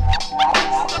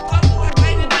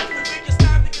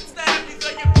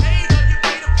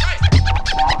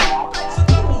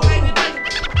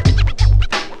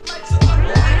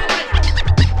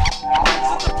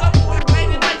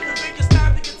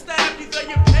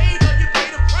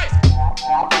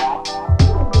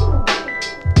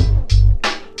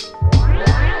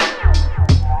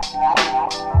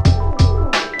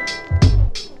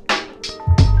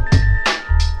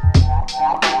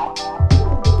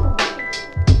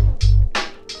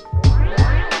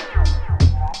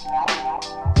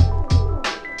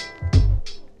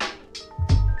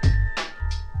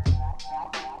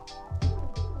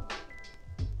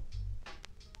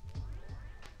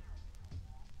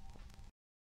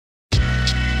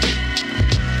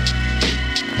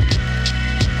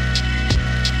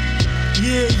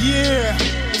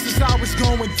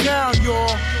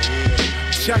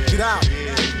 Check it out,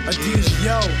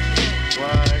 Adagio.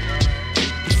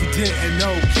 If you didn't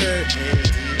know, kid.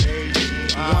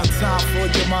 One time for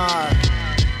your mind.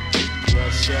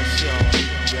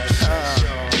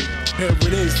 Here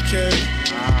it is, kid.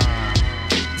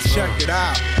 Check it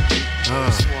out.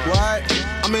 What?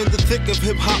 I'm in the thick of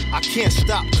hip hop, I can't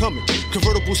stop coming.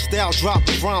 Convertible style drop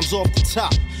with rhymes off the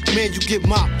top. Man, you get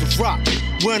mopped to rock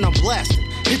when I'm blasting.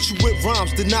 Hit you with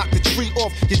rhymes to knock the tree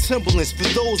off your Timberlands. For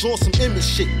those on some image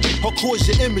shit, I'll cause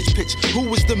your image pitch. Who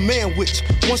was the man which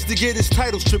wants to get his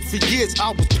title stripped? For years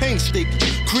I was painstaking,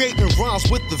 creating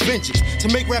rhymes with the vengeance to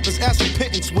make rappers ask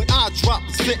repentance when I drop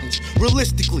a sentence.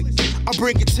 Realistically, I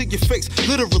bring it to your face,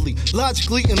 literally,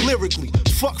 logically, and lyrically.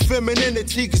 Fuck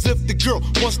femininity, cause if the girl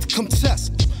wants to come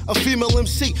test, a female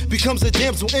MC becomes a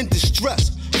damsel in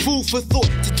distress. Food for thought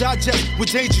to digest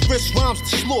with dangerous rhymes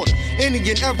to slaughter any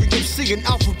and every MC in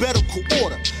alphabetical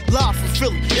order. Live from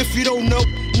Philly, if you don't know,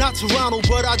 not Toronto,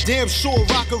 but I damn sure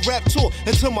rock a rap tour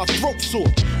until my throat sore.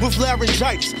 With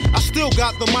laryngitis, I still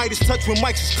got the Midas touch when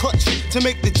mics is clutch to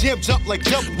make the jam jump like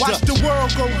double Watch dutch. the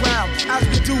world go round as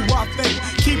we do our thing.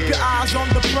 Keep your eyes on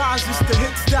the prize, it's the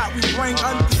hits that we bring.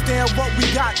 Understand what we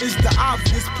got is the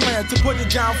obvious plan to put it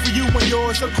down for you and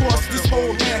yours across this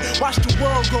whole land. Watch the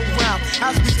world go round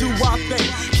as we do our thing.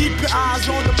 Keep your eyes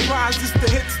on the prize, it's the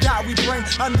hits that we bring.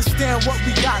 Understand what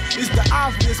we got is the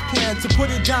obvious plan to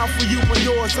put it down for you and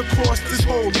yours yours across this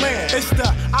whole land. It's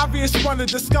the obvious one to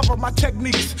discover my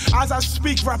techniques as I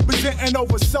speak, representing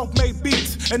over self-made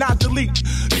beats. And I delete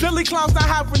silly clowns not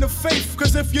having the faith.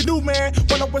 Cause if you knew, man,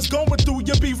 what I was going through,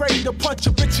 you'd be ready to punch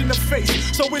a bitch in the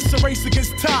face. So it's a race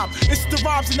against time. It's the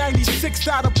rhymes of 96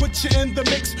 that'll put you in the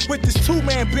mix with this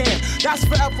two-man band. That's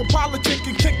forever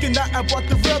politicking, kicking nothing but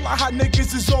the real how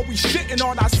niggas is always shitting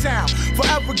on our sound.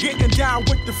 Forever getting down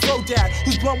with the flow dad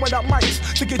who's blowing up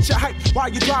mics to get your hype while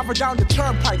you're driving down the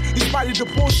turnpike. In spite of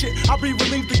the bullshit, I'll be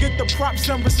relieved to get the props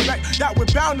and respect that we're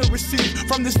bound to receive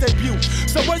from this debut.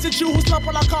 So was it you who's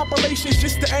lumping our compilations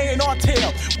just the A&R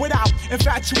tale without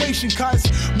infatuation? Cause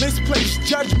misplaced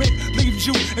judgment leaves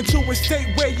you into a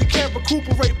state where you can't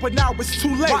recuperate, but now it's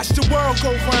too late. Watch the world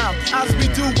go round as we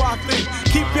do our thing.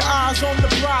 Keep your eyes on the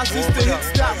prize, it's the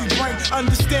hits that we bring.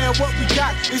 Understand what we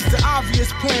got is the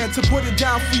obvious plan to put it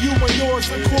down for you and yours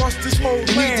across this whole land.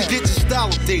 You need to get your style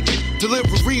updated,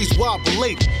 deliveries while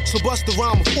belated. So bust the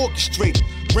rhyme of orchestrated.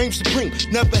 Reign supreme,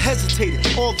 never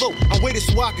hesitated. Although I waited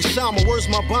so I could shine my words,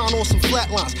 my bond on some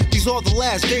flat lines. These are the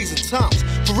last days and times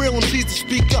for real MCs to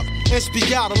speak up and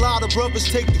speak out. A lot of brothers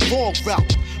take the wrong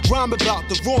route, rhyme about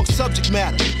the wrong subject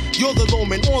matter. You're the low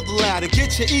man on the ladder,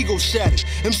 get your ego shattered.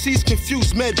 MCs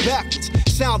confused, med backwards,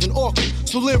 sounding awkward,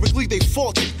 so lyrically they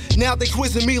faltered. Now they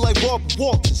quizzing me like Barbara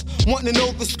Walters, wanting to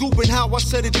know the scoop and how I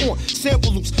set it on.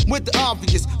 Sample loops with the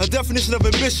obvious, a definition of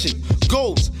ambition,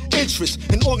 goals, interests,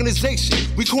 and organization.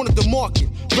 We cornered the market,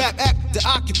 rap act the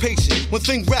occupation. One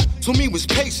thing rap to me was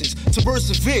patience, to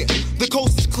persevere. The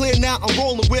coast is clear now, I'm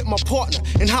rolling with my partner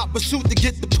in hot pursuit to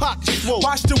get the pockets full.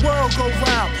 Watch the world go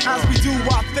round as we do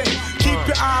our thing. Keep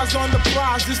your eyes on the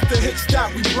prize, it's the hits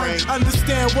that we bring.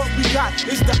 Understand what we got,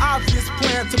 it's the obvious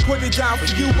plan to put it down for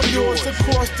you and yours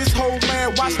across this whole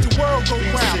land. Watch the world go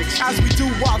round as we do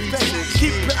our thing.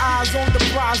 Keep your eyes on the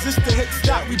prize, it's the hits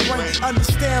that we bring.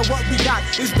 Understand what we got,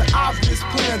 it's the obvious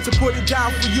plan to put it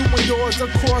down for you and yours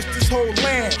across this whole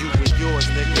land. You and yours,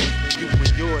 nigga. You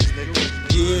and yours, nigga.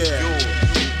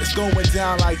 Yeah, it's going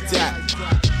down like that.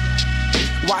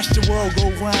 Watch the world go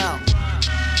round.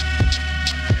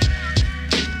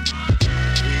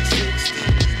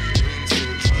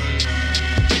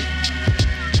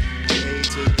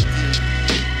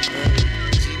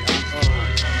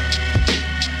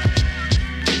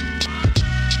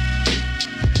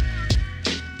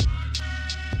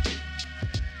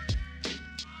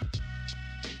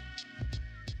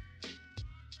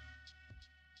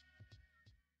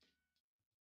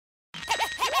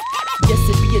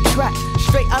 Track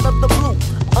straight out of the blue,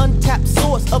 untapped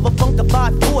source of a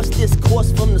funkified force.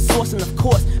 Discourse from the source, and of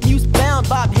course, muse bound,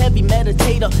 vibe heavy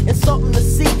meditator, and something to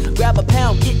see. Grab a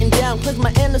pound, getting down, cause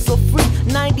my end is so free.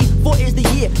 94 is the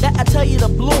year that I tell you to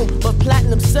bloom, but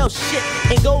platinum sells shit,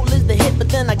 and gold is the hit. But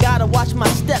then I gotta watch my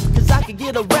step, cause I could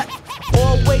get a rep.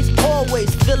 Always,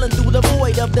 always filling through the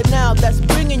void of the now that's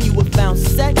bringing you a found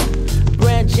set.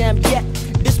 Brand jam yet.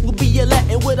 This will be your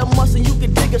Latin with a muscle. You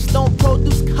can dig a stone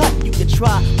produce cut. You can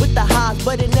try with the highs,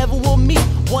 but it never will meet.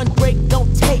 One break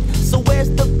don't take, so where's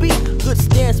the beat? Good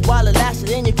stance while it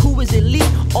lasted, and your crew is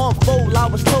elite. On fold, I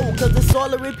was told, cause it's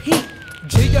all a repeat.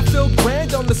 G, I feel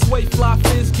grand on the sway, fly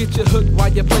fizz, get you hooked while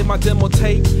you play my demo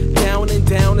tape. Down and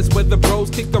down is where the bros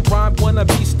kick the rhyme, wanna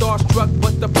be starstruck,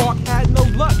 but the park had no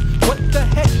luck. What the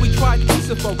heck, we tried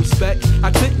using for respect.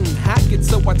 I couldn't hack it,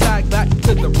 so I tagged back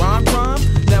to the rhyme.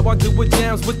 Now I do it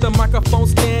jams with the microphone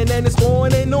stand, and it's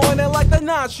on and like the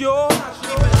notch, yo.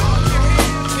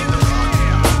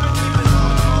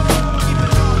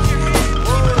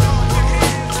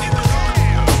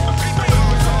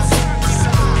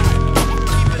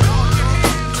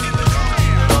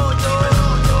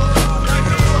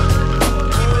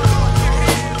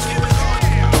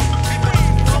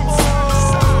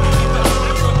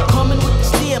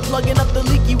 Plugging up the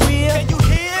leaky rear. Can you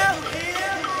hear?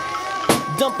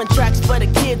 Dumping tracks for the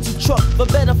kids who truck for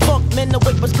better funk. Man, the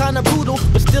weight was kinda brutal,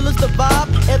 but still is the vibe.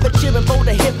 Ever cheering for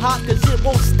the hip hop, cause it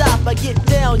won't stop. I get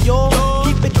down, yo.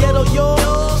 Keep it ghetto, yo.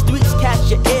 Streets catch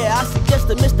your air. I suggest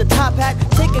to Mr. Top Hat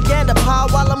take a gander pile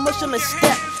while I mush him and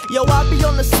step. Yo, I be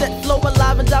on the set, flowing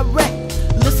live and direct.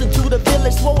 Listen to the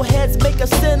village, swole heads make a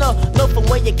sinner. Know from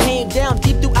where you came down,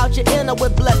 deep throughout your inner. We're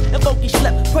blessed and funky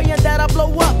schlep, praying that I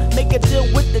blow up. Make a deal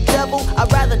with the devil,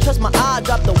 I'd rather trust my eye.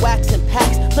 Drop the wax and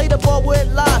packs, play the ball where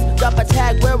it lies. Drop a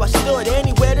tag where I stood,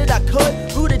 anywhere that I could.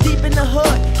 Rooted deep in the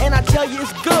hood, and I tell you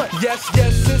it's good. Yes,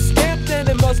 yes, it's stamped and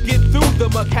it must get through the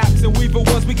macaques and weaver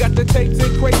ones. We got the tapes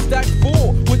and crates stacked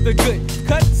full with the good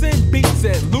cuts and beats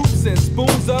and loops and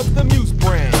spoons of the Muse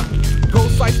brand. Go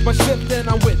slice my shift and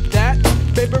I'm with that.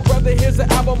 Baby brother, here's an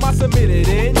album I submitted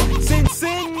in.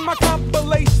 Send my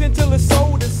compilation till it's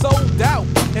sold and sold out.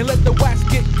 And and let the wax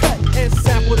get cut and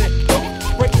sampled it.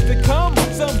 Breaks to come,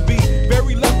 some beat.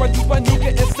 Very left, right deep, I knew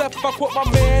getting stuff. I quote my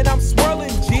man, I'm swirling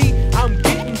G. I'm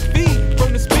getting feed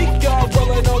from the speaker,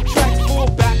 rolling on tracks full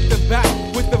back to back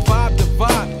with the vibe to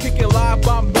vibe. Kicking live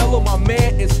by Mellow, my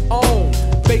man is on.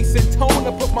 Bass and tone,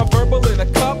 I put my verbal in a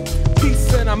cup.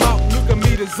 Peace and I'm out, Nuka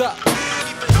meters up.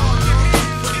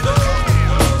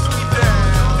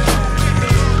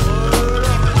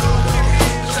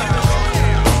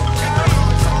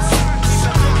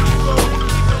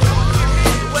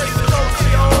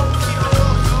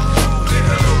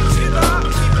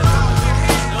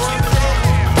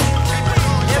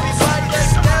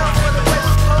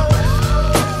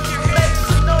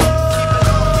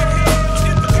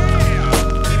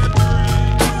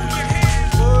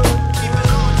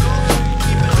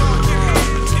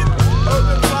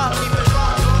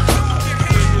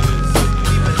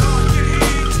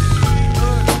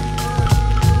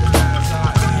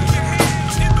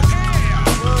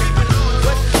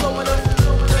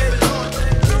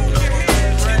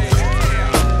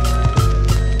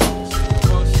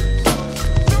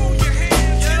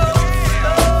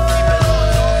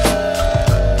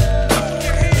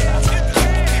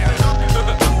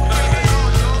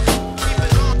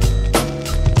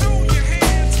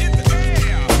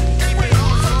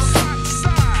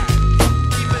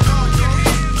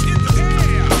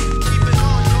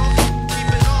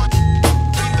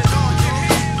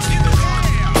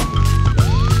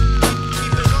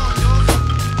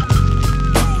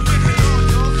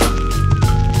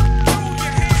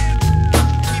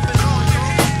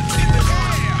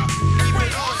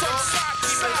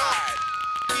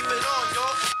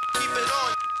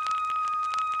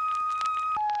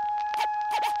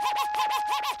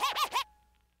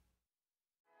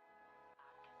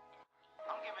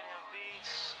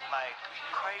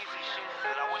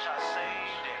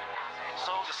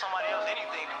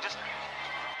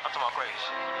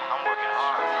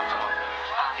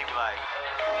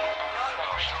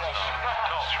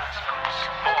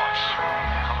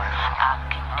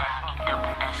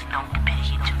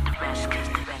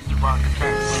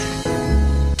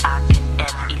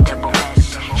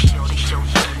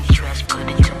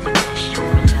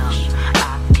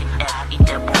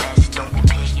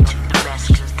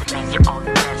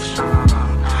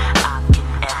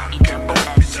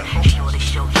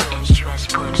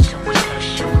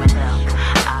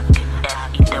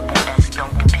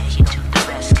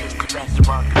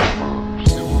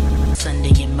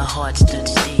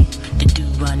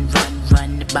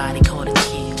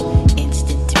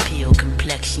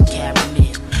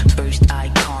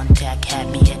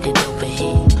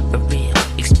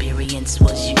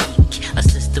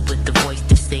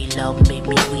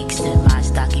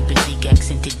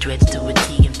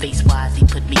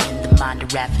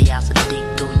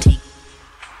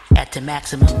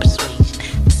 Maximum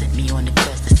persuasion sent me on the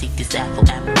quest to seek this Afro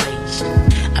admiration.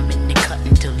 I'm in the cut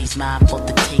until he's mine for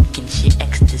the taking. Shit,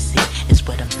 ecstasy is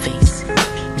what I'm facing.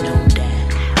 No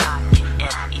doubt. I can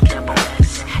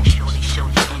F-E-double-S. Shorty, show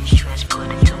your interest,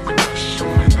 put it to a test, show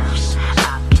me love.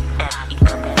 I can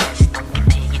F-E-double-S. Don't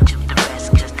compare you to the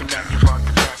rest, cause the man you are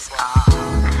the best. I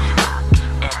can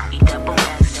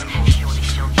F-E-double-S. Shorty,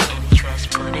 show your interest,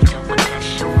 put it to a test,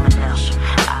 show me love.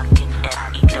 I can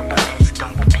F-E-double-S.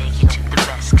 Don't compare you to the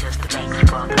rest, cause the man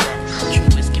you are the best.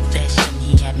 Truest confession,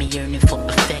 he had me yearning for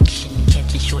perfection.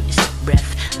 Catching shortness of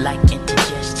breath, like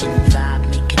indigestion. Vibe,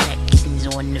 make connections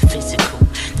on the physical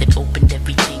that opened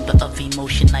every chamber of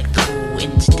emotion like the who.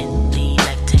 Instantly,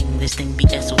 like tame, this thing be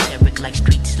esoteric like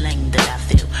street slang that I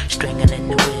feel strangling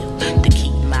the will to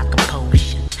keep my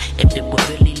composure. If it were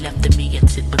really left to me,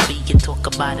 it's it would be and talk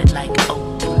about it like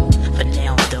Oprah. For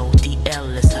now though,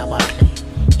 DL is how I play.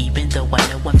 Even though I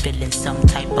know I'm feeling some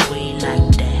type of way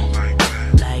like that,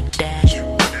 like that,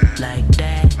 like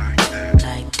that,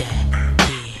 like that,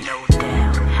 yeah. No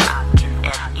doubt, I can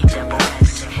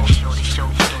F-E-double-S. Shorty, show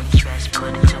your interest,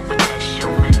 put it to a test,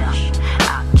 show me love.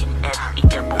 I can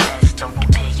F-E-double-S. Don't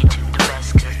compare you to the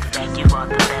rest, cause the man you are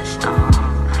the best. I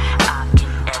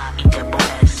can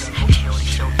F-E-double-S. Shorty,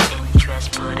 show your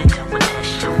interest, put it to a test,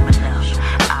 show me love.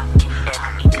 I can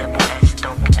F-E-double-S.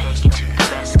 Don't compare you to the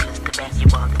rest, cause the man you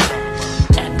are the best.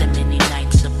 After many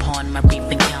nights upon my brief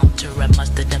encounter, I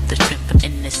mustered up the strength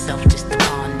within itself just to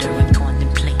ponder and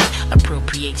contemplate,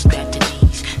 appropriate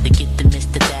strategies to get the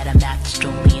mister that I'm after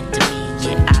strongly into me.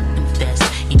 Yeah, I confess,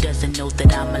 he doesn't know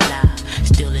that I'm alive.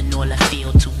 Still in all I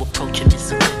feel to approach him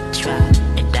is a good try.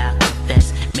 And I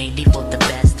confess, mainly for the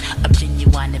best of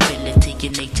genuine ability,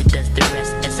 your nature does the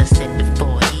rest. As I said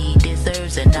before, he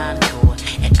deserves an encore,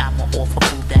 and I'ma offer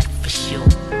that for sure.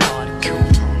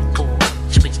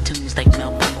 Hardcore, switch tunes like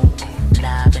Malcolm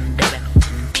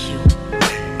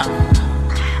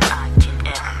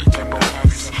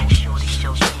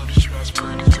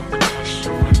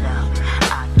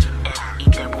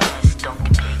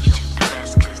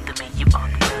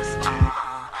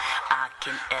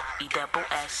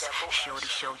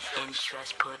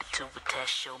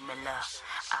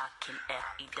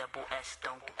E-double-S,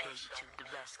 don't compare you to the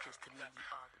rest, cause to me you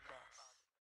are the best.